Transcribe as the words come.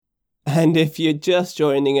And if you're just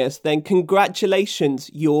joining us, then congratulations,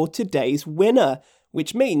 you're today's winner,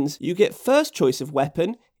 which means you get first choice of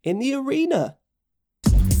weapon in the arena.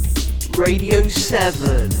 Radio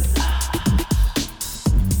 7.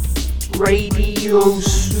 Radio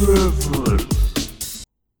 7.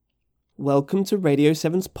 Welcome to Radio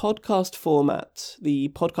 7's podcast format, the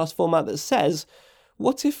podcast format that says,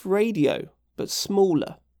 what if radio, but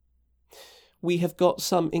smaller? We have got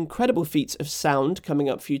some incredible feats of sound coming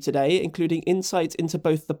up for you today, including insights into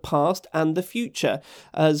both the past and the future,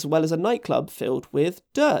 as well as a nightclub filled with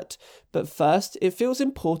dirt. But first, it feels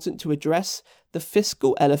important to address the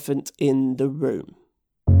fiscal elephant in the room.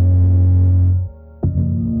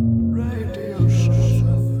 Radio 7.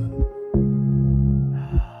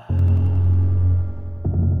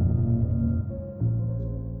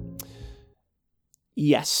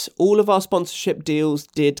 Yes, all of our sponsorship deals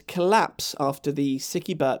did collapse after the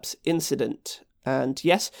Sicky Burps incident. And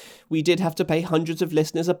yes, we did have to pay hundreds of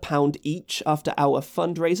listeners £1 each after our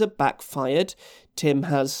fundraiser backfired. Tim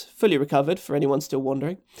has fully recovered, for anyone still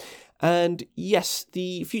wondering. And yes,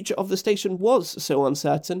 the future of the station was so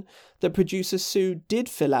uncertain that producer Sue did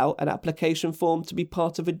fill out an application form to be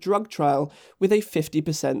part of a drug trial with a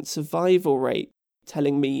 50% survival rate,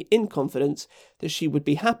 telling me in confidence that she would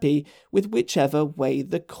be happy with whichever way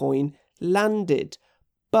the coin landed.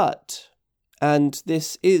 But, and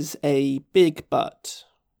this is a big but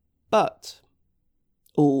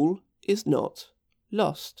all is not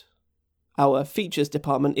lost. Our features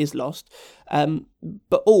department is lost,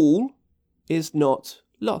 but all is not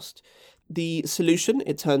lost. The solution,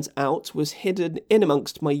 it turns out, was hidden in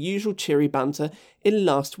amongst my usual cheery banter in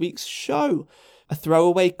last week's show. A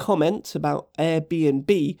throwaway comment about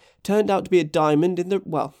Airbnb turned out to be a diamond in the,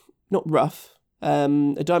 well, not rough, a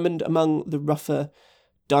diamond among the rougher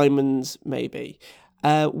diamonds, maybe.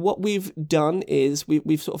 What we've done is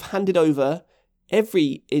we've sort of handed over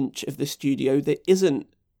every inch of the studio that isn't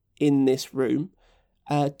in this room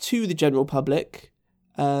to the general public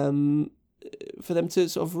for them to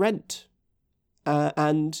sort of rent.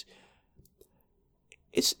 And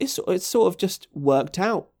it's sort of just worked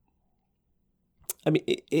out. I mean,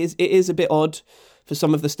 it is a bit odd for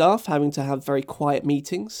some of the staff having to have very quiet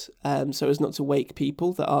meetings so as not to wake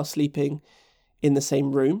people that are sleeping in the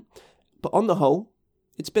same room. But on the whole,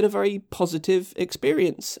 it's been a very positive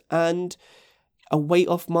experience and a weight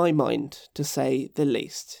off my mind, to say the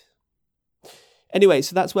least. Anyway,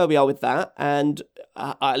 so that's where we are with that, and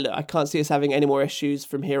I can't see us having any more issues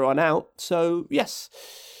from here on out. So, yes,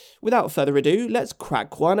 without further ado, let's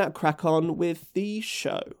crack on with the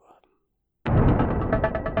show.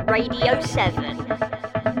 Radio 7.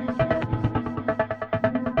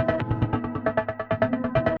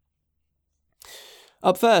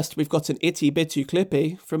 Up first, we've got an itty bitty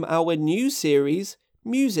clippy from our new series,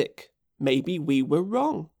 Music, Maybe We Were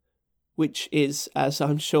Wrong, which is, as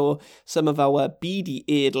I'm sure some of our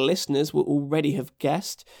beady-eared listeners will already have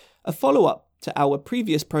guessed, a follow-up to our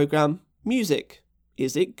previous programme, Music,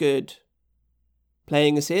 Is It Good?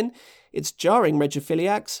 Playing us in, it's Jarring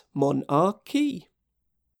Regophiliac's Monarchy.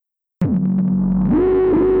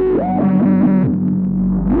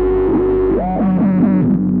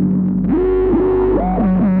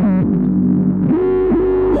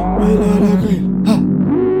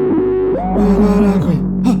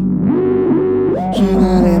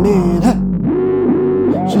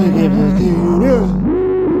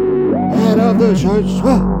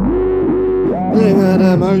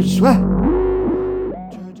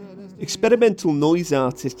 Experimental noise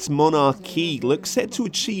artists Monarchy look set to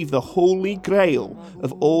achieve the holy grail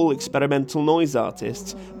of all experimental noise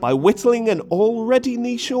artists by whittling an already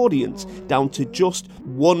niche audience down to just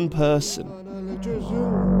one person.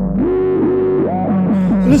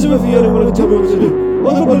 Elizabeth, you only want to tell me what to do.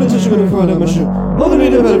 All the politicians are going to find out my shoe. All the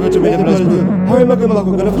leader better to make them nice blue. Harry McCulloch,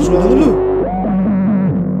 I'm going to fish on the loo.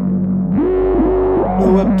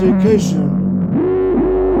 No abdication.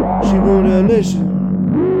 She wrote a nation.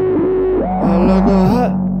 I like a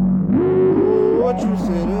hat. What you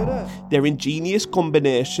say to that? Their ingenious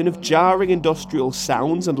combination of jarring industrial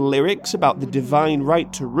sounds and lyrics about the divine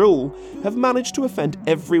right to rule have managed to offend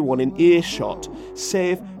everyone in earshot,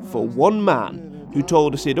 save for one man who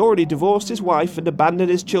told us he'd already divorced his wife and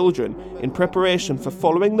abandoned his children in preparation for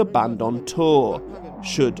following the band on tour,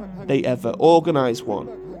 should they ever organise one.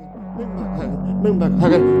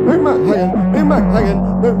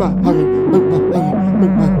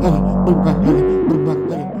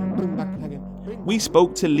 We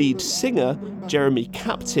spoke to lead singer Jeremy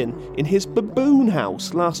Captain in his baboon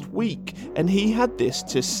house last week, and he had this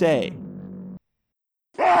to say.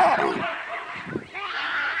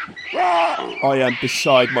 I am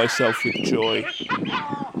beside myself with joy.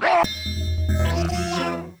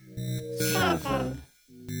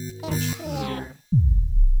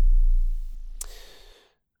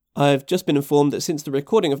 I've just been informed that since the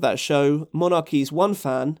recording of that show, Monarchy's one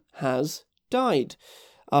fan has died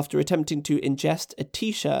after attempting to ingest a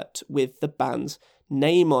t-shirt with the band's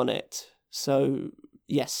name on it. So,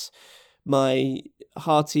 yes, my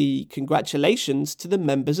hearty congratulations to the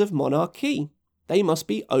members of Monarchy. They must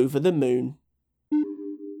be over the moon.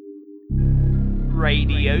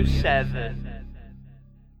 Radio 7.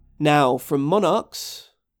 Now, from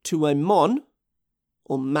monarchs to a mon,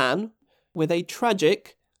 or man, with a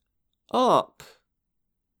tragic arc.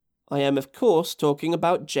 I am, of course, talking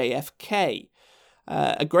about JFK,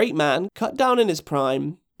 a great man cut down in his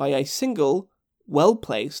prime by a single,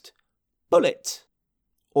 well-placed bullet.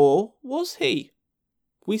 Or was he?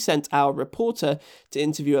 We sent our reporter to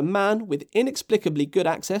interview a man with inexplicably good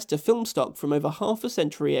access to film stock from over half a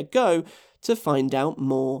century ago to find out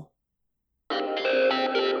more.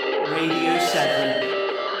 Radio 7.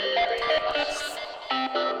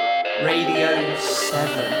 Radio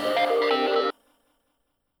 7.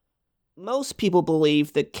 Most people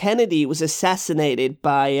believe that Kennedy was assassinated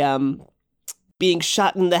by, being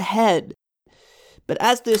shot in the head. But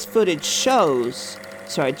as this footage shows...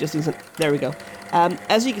 Sorry, just isn't... There we go.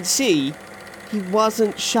 As you can see, he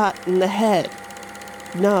wasn't shot in the head.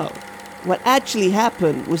 No. What actually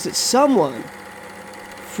happened was that someone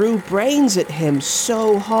threw brains at him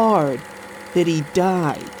so hard that he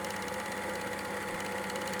died.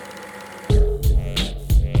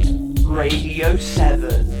 Radio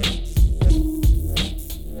 7.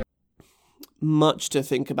 Much to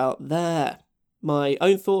think about there. My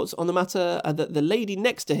own thoughts on the matter are that the lady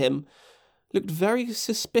next to him looked very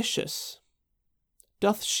suspicious.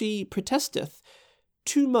 Doth she protesteth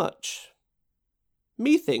too much?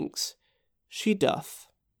 Methinks she doth.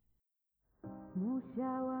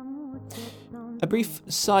 A brief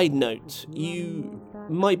side note, you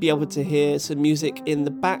might be able to hear some music in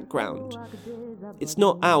the background. It's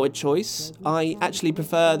not our choice. I actually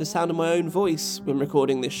prefer the sound of my own voice when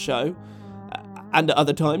recording this show. And at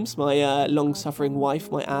other times, my long-suffering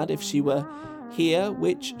wife might add if she were here,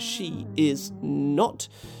 which she is not.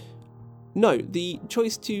 No, the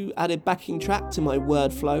choice to add a backing track to my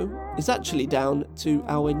word flow is actually down to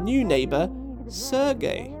our new neighbour,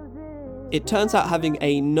 Sergey. It turns out having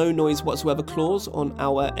a no noise whatsoever clause on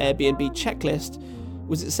our Airbnb checklist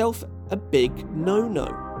was itself a big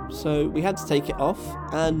no-no. So we had to take it off,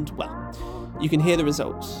 and, well, you can hear the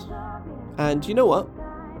results. And you know what?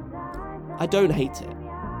 I don't hate it.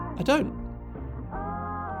 I don't.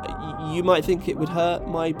 You might think it would hurt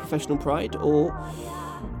my professional pride or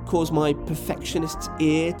cause my perfectionist's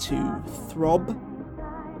ear to throb,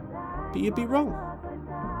 but you'd be wrong.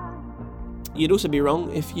 You'd also be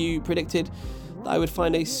wrong if you predicted that I would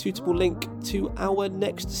find a suitable link to our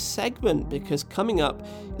next segment, because coming up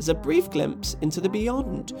is a brief glimpse into the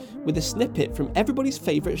beyond with a snippet from everybody's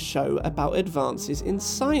favourite show about advances in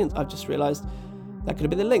science. I've just realised that could have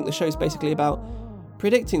been the link. The show is basically about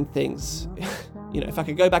predicting things. You know, if I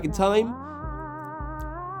could go back in time,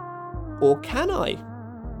 or can I?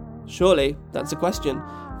 Surely that's a question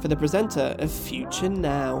for the presenter of Future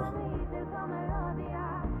Now.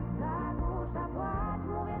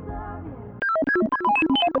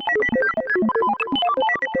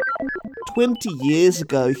 "20 years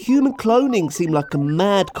ago, human cloning seemed like a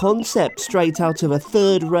mad concept straight out of a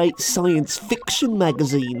third-rate science fiction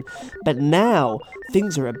magazine. But now,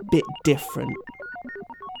 things are a bit different."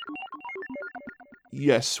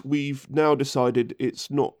 Yes, we've now decided it's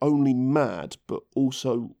not only mad, but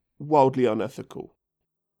also wildly unethical.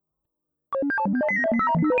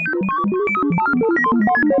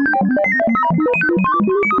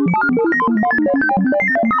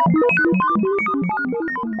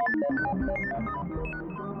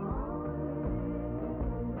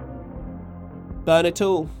 Burn it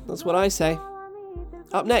all, that's what I say.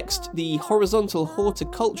 Up next, the horizontal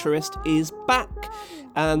horticulturist is back,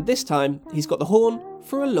 and this time he's got the horn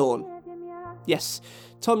for a lawn. Yes,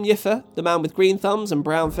 Tom Yiffer, the man with green thumbs and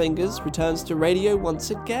brown fingers, returns to radio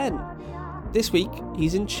once again. This week,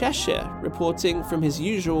 he's in Cheshire, reporting from his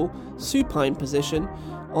usual supine position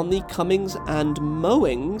on the comings and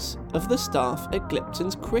mowings of the staff at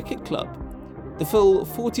Glipton's Cricket Club. The full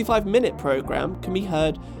 45-minute programme can be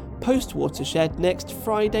heard post-Watershed next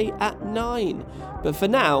Friday at 9. But for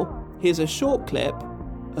now, here's a short clip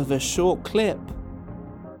of a short clip.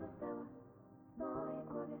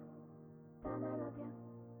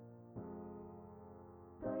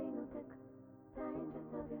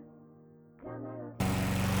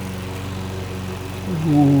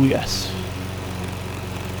 Ooh, yes.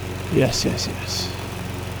 Yes. Yes.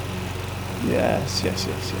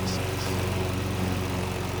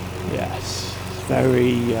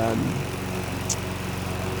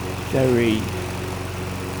 Very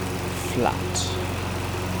flat.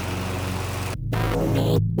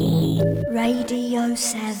 Radio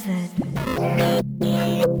 7.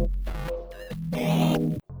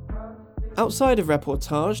 Outside of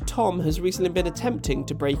reportage, Tom has recently been attempting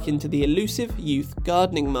to break into the elusive youth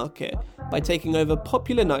gardening market by taking over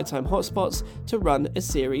popular nighttime hotspots to run a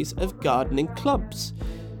series of gardening clubs.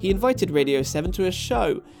 He invited Radio 7 to a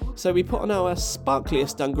show, so we put on our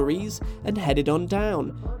sparkliest dungarees and headed on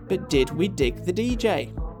down. But did we dig the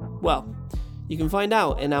DJ? Well, you can find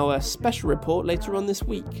out in our special report later on this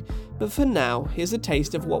week. But for now, here's a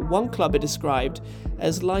taste of what one clubber described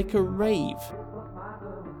as like a rave.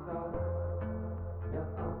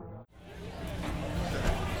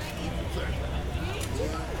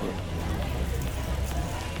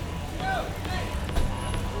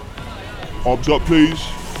 Arms up, please.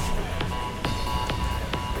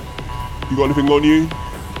 You got anything on you?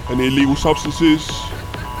 Any illegal substances?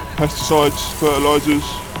 Pesticides? Fertilizers?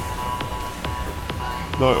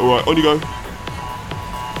 No, alright, on you go.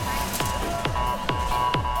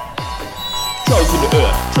 Trials in the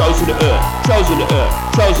air, trials in the air, trials in the air,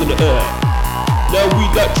 trials in the air. Now we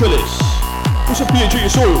like trellis. What's a pH in your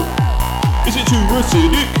soil? Is it too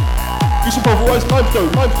acidic? Use a pulverized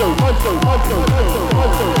limestone, limestone, limestone, limestone, limestone,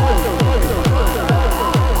 limestone, limestone.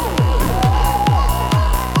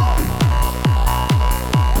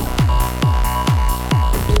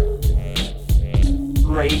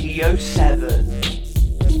 Radio 7.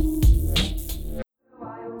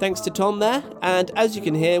 Thanks to Tom there, and as you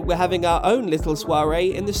can hear, we're having our own little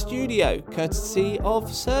soiree in the studio, courtesy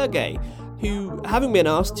of Sergey, who, having been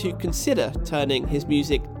asked to consider turning his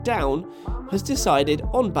music down, has decided,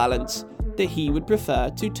 on balance, that he would prefer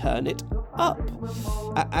to turn it up.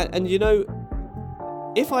 And you know,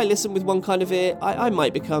 if I listen with one kind of ear, I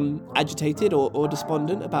might become agitated or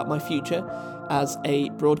despondent about my future as a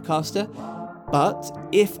broadcaster. But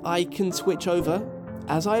if I can switch over,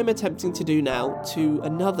 as I am attempting to do now, to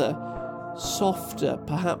another softer,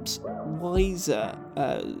 perhaps wiser,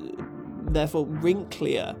 therefore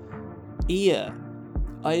wrinklier ear,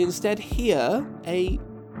 I instead hear a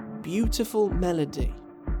beautiful melody.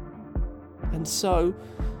 And so,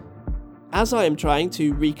 as I am trying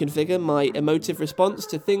to reconfigure my emotive response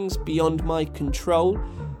to things beyond my control,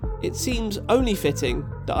 it seems only fitting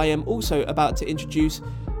that I am also about to introduce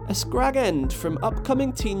a scrag end from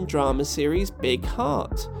upcoming teen drama series Big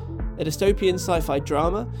Heart, a dystopian sci-fi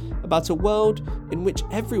drama about a world in which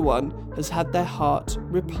everyone has had their heart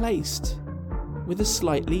replaced with a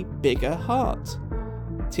slightly bigger heart.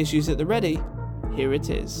 Tissues at the ready, here it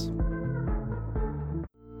is.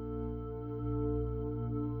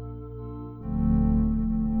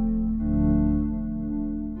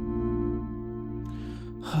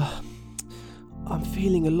 I'm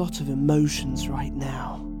feeling a lot of emotions right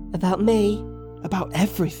now. About me? About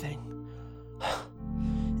everything.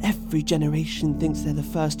 Every generation thinks they're the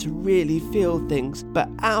first to really feel things, but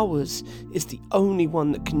ours is the only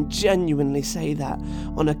one that can genuinely say that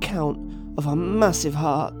on account of our massive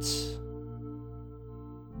hearts.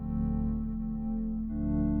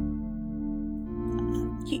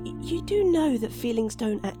 You do know that feelings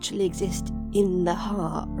don't actually exist in the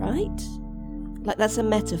heart, right? Like that's a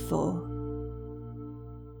metaphor.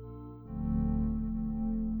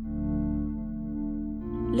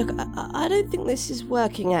 Look, I don't think this is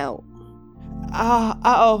working out.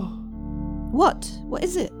 Ow. What? What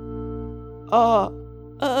is it?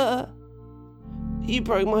 You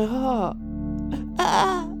broke my heart.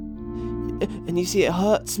 And you see, it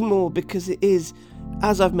hurts more because it is,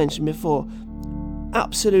 as I've mentioned before,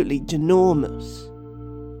 absolutely ginormous.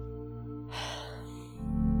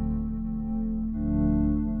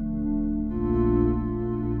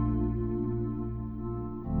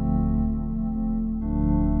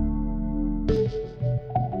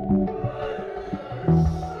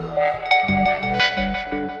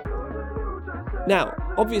 Now,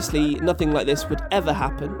 obviously nothing like this would ever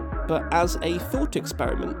happen, but as a thought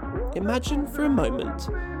experiment, imagine for a moment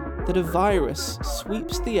that a virus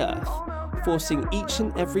sweeps the earth, forcing each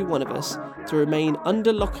and every one of us to remain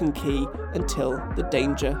under lock and key until the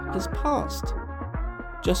danger has passed.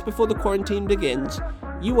 Just before the quarantine begins,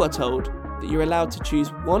 you are told that you're allowed to choose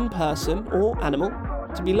one person or animal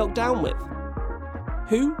to be locked down with.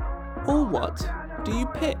 Who or what do you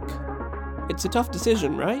pick? It's a tough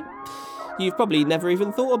decision, right? You've probably never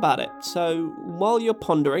even thought about it, so while you're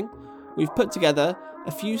pondering, we've put together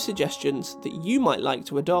a few suggestions that you might like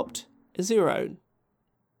to adopt as your own.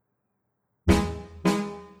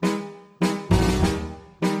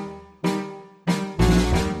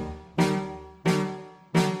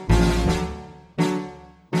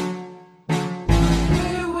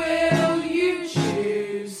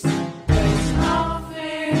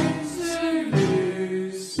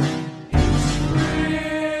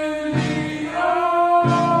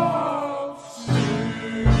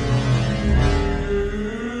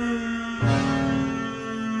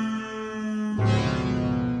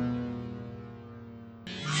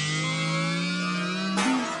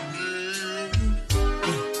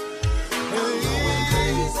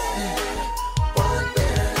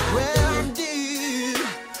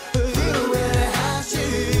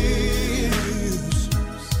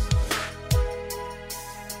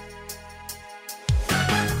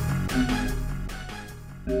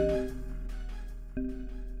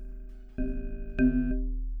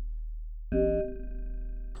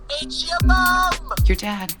 your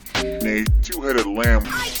dad. A two-headed lamb.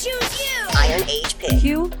 I choose you! Iron Age Pig.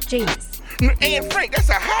 Hugh James. Anne Frank, that's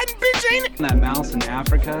a hiding bitch, ain't it? That mouse in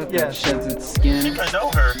Africa that sheds its skin. I know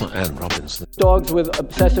her. Anne Robinson. Dogs with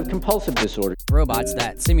obsessive-compulsive disorder. Robots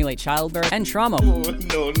that simulate childbirth and trauma. Oh,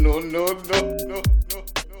 no.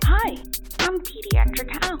 Hi, I'm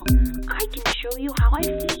Pediatric Al. I can show you how I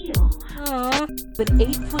feel. An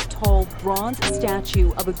 8-foot-tall bronze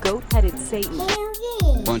statue of a goat-headed Satan.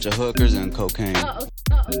 Bunch of hookers and cocaine.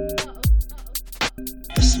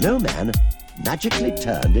 The snowman magically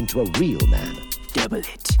turned into a real man. Double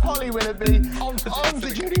it. Holly Willoughby on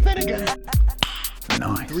to Judy Finnegan.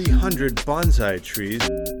 Nice. 300 bonsai trees.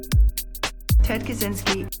 Ted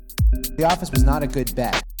Kaczynski. The Office was not a good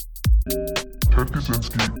bet. Ted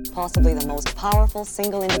Kaczynski. Possibly the most powerful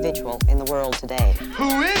single individual in the world today.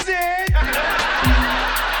 Who is it?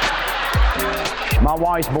 My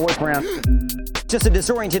wife's boyfriend. Just a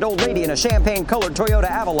disoriented old lady in a champagne-colored Toyota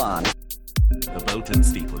Avalon. The Bolton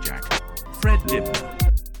Steeplejack. Fred Dibner.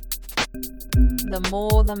 The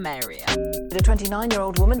more the merrier. A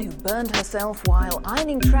 29-year-old woman who burned herself while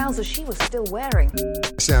ironing trousers she was still wearing.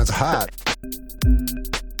 Sounds hot.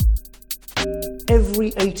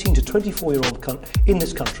 Every 18 to 24-year-old in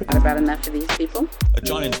this country. Not about enough for these people. A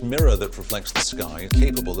giant mirror that reflects the sky,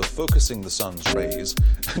 capable of focusing the sun's rays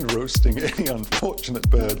and roasting any unfortunate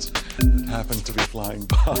birds that happen to be flying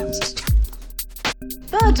past.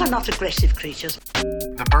 Birds are not aggressive creatures.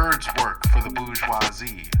 The birds work for the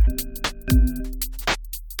bourgeoisie.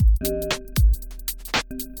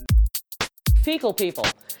 Fecal people.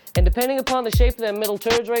 And depending upon the shape of them middle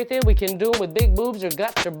turds right there, we can do them with big boobs or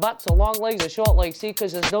guts or butts or long legs or short legs. See,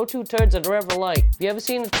 because there's no two turds that are ever alike. Have you ever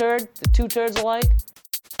seen a turd, the two turds alike?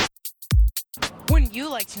 Wouldn't you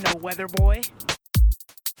like to know, Weather Boy?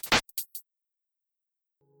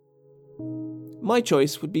 My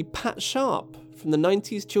choice would be Pat Sharp from the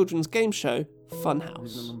 90s children's game show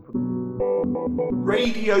Funhouse.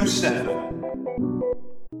 Radio 7.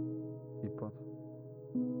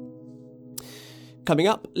 Coming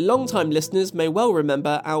up, long-time listeners may well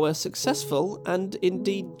remember our successful and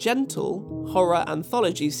indeed gentle horror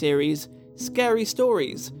anthology series, Scary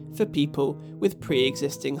Stories for People with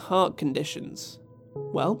Pre-Existing Heart Conditions.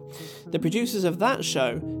 Well, the producers of that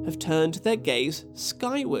show have turned their gaze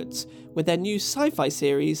skywards with their new sci-fi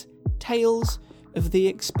series, Tales of the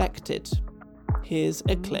Expected. Here's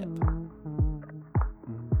a clip.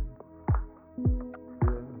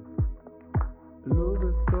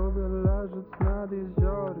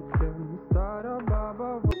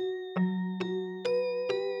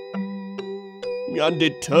 And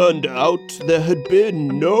it turned out there had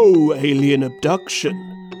been no alien abduction,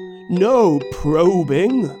 no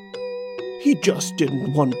probing. He just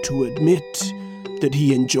didn't want to admit that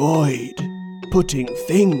he enjoyed putting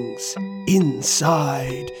things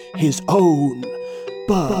inside his own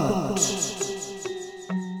butt.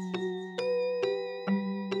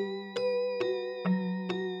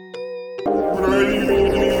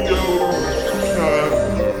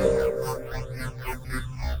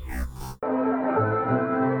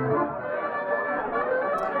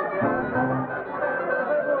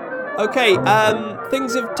 Okay,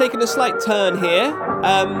 things have taken a slight turn here.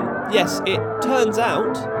 Yes, it turns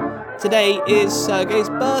out today is Sergei's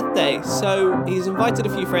birthday, so he's invited a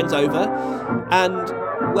few friends over, and,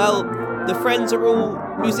 well, the friends are all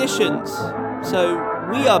musicians, so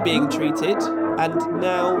we are being treated, and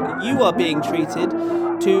now you are being treated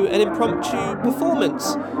to an impromptu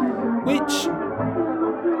performance, which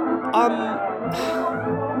I'm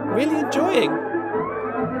really enjoying.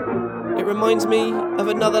 It reminds me of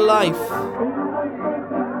another life.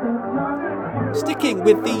 Sticking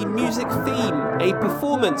with the music theme, a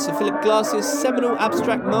performance of Philip Glass's seminal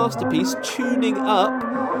abstract masterpiece, Tuning Up,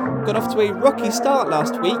 got off to a rocky start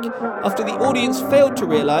last week after the audience failed to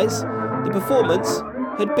realise the performance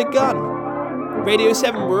had begun. Radio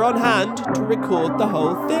 7 were on hand to record the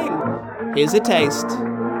whole thing. Here's a taste.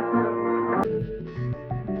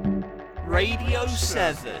 Radio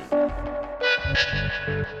 7.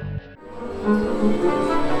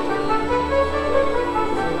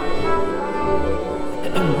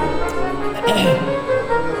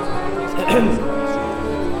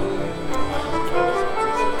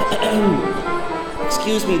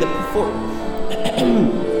 Excuse me, the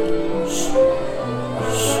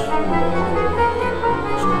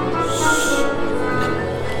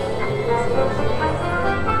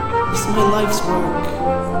This is my life's work.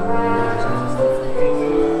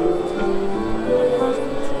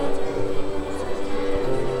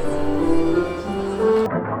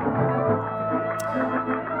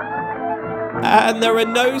 And there are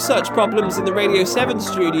no such problems in the Radio 7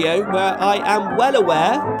 studio, where I am well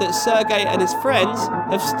aware that Sergei and his friends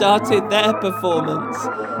have started their performance.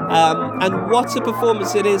 And what a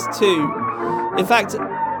performance it is too. In fact,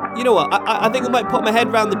 you know what, I think I might put my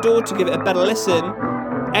head round the door to give it a better listen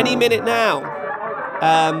any minute now.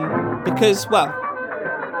 Because, well,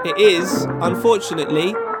 it is,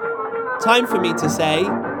 unfortunately, time for me to say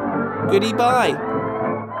goodbye.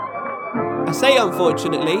 I say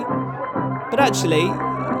unfortunately, but actually,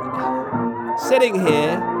 sitting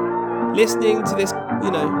here, listening to this,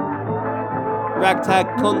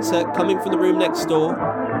 ragtag concert coming from the room next door,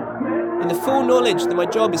 in the full knowledge that my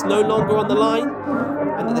job is no longer on the line,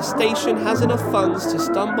 and that the station has enough funds to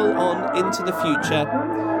stumble on into the future,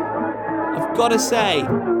 I've got to say,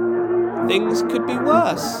 things could be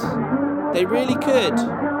worse. They really could.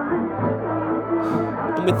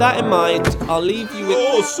 And with that in mind, I'll leave you with...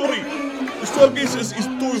 Oh, sorry. Sergei says it's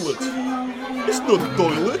toilet. It's not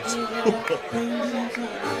toilet.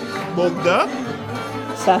 Magda?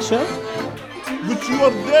 Sasha? But you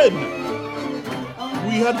are dead.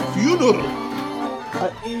 We had funeral.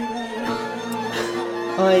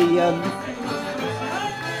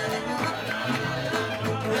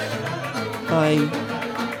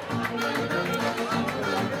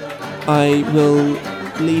 I will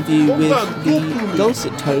leave you with the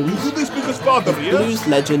dulcet tones of blues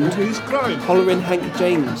legend Hollerin' Hank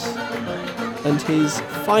James and his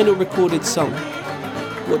final recorded song,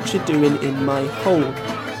 What You Doing in My Hole.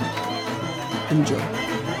 Enjoy.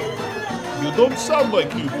 You don't sound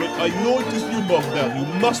like you, but I know it is you, Bogdan. You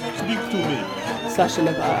must speak to me. Sasha,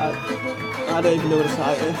 look, I don't even know what to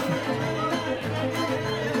say.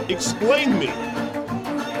 Explain me.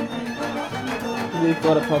 We've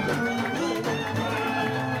got a problem.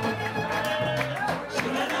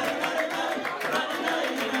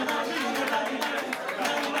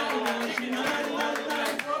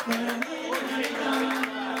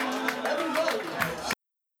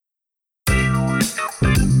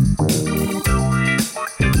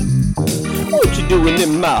 What you doing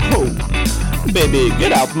in my hole? Baby,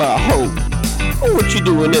 get out my hole. What you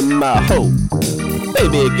doing in my hole?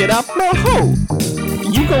 Baby, get out my hole.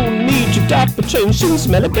 You gon' need your diaper change soon,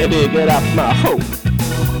 smell it, baby, get out my hole.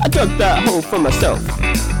 I dug that hole for myself.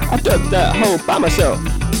 I dug that hole by myself.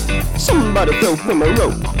 Somebody throw him a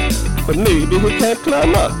rope, but maybe he can't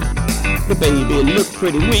climb up. The baby looked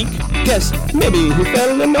pretty weak. Guess maybe he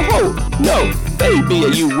fell in the hole. No, baby,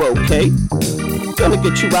 are you okay? Gonna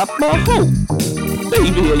get you out my hole.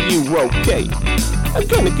 Baby, are you okay? I'm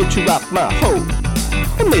gonna get you out my hole.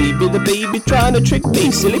 Or maybe the baby trying to trick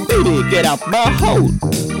me. Silly baby, get out my hole.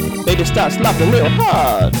 Baby starts laughing real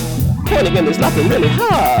hard. Hannigan is laughing really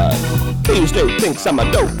hard. Please don't think I'm a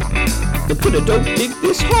dope, but put a dope dig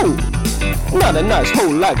this hole. Not a nice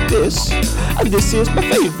hole like this. This is my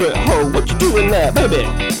favorite hole. What you doing there, baby?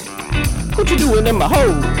 What you doing in my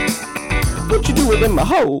hole? What you doing in my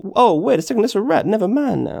hole? Oh, wait a second, that's a rat. Never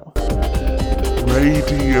mind now.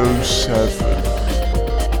 Radio 7.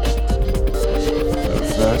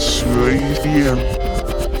 That's radio.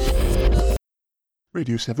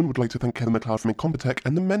 Radio 7 would like to thank Kevin MacLeod from Incompetech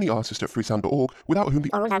and the many artists at freesound.org, without whom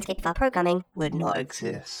the oral landscape of our programming would not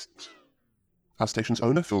exist. Our station's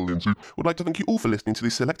owner, Phil Lindsay, would like to thank you all for listening to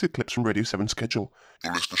these selected clips from Radio 7's schedule.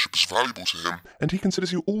 Your listenership is valuable to him, and he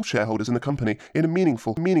considers you all shareholders in the company in a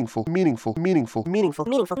meaningful, but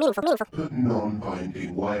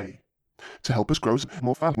non-binding way. To help us grow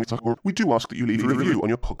more valuable, we do ask that you leave a review on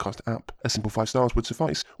your podcast app. A simple 5 stars would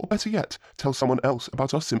suffice, or better yet, tell someone else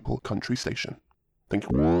about our simple country station. Thank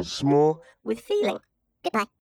you. More with feeling. Goodbye.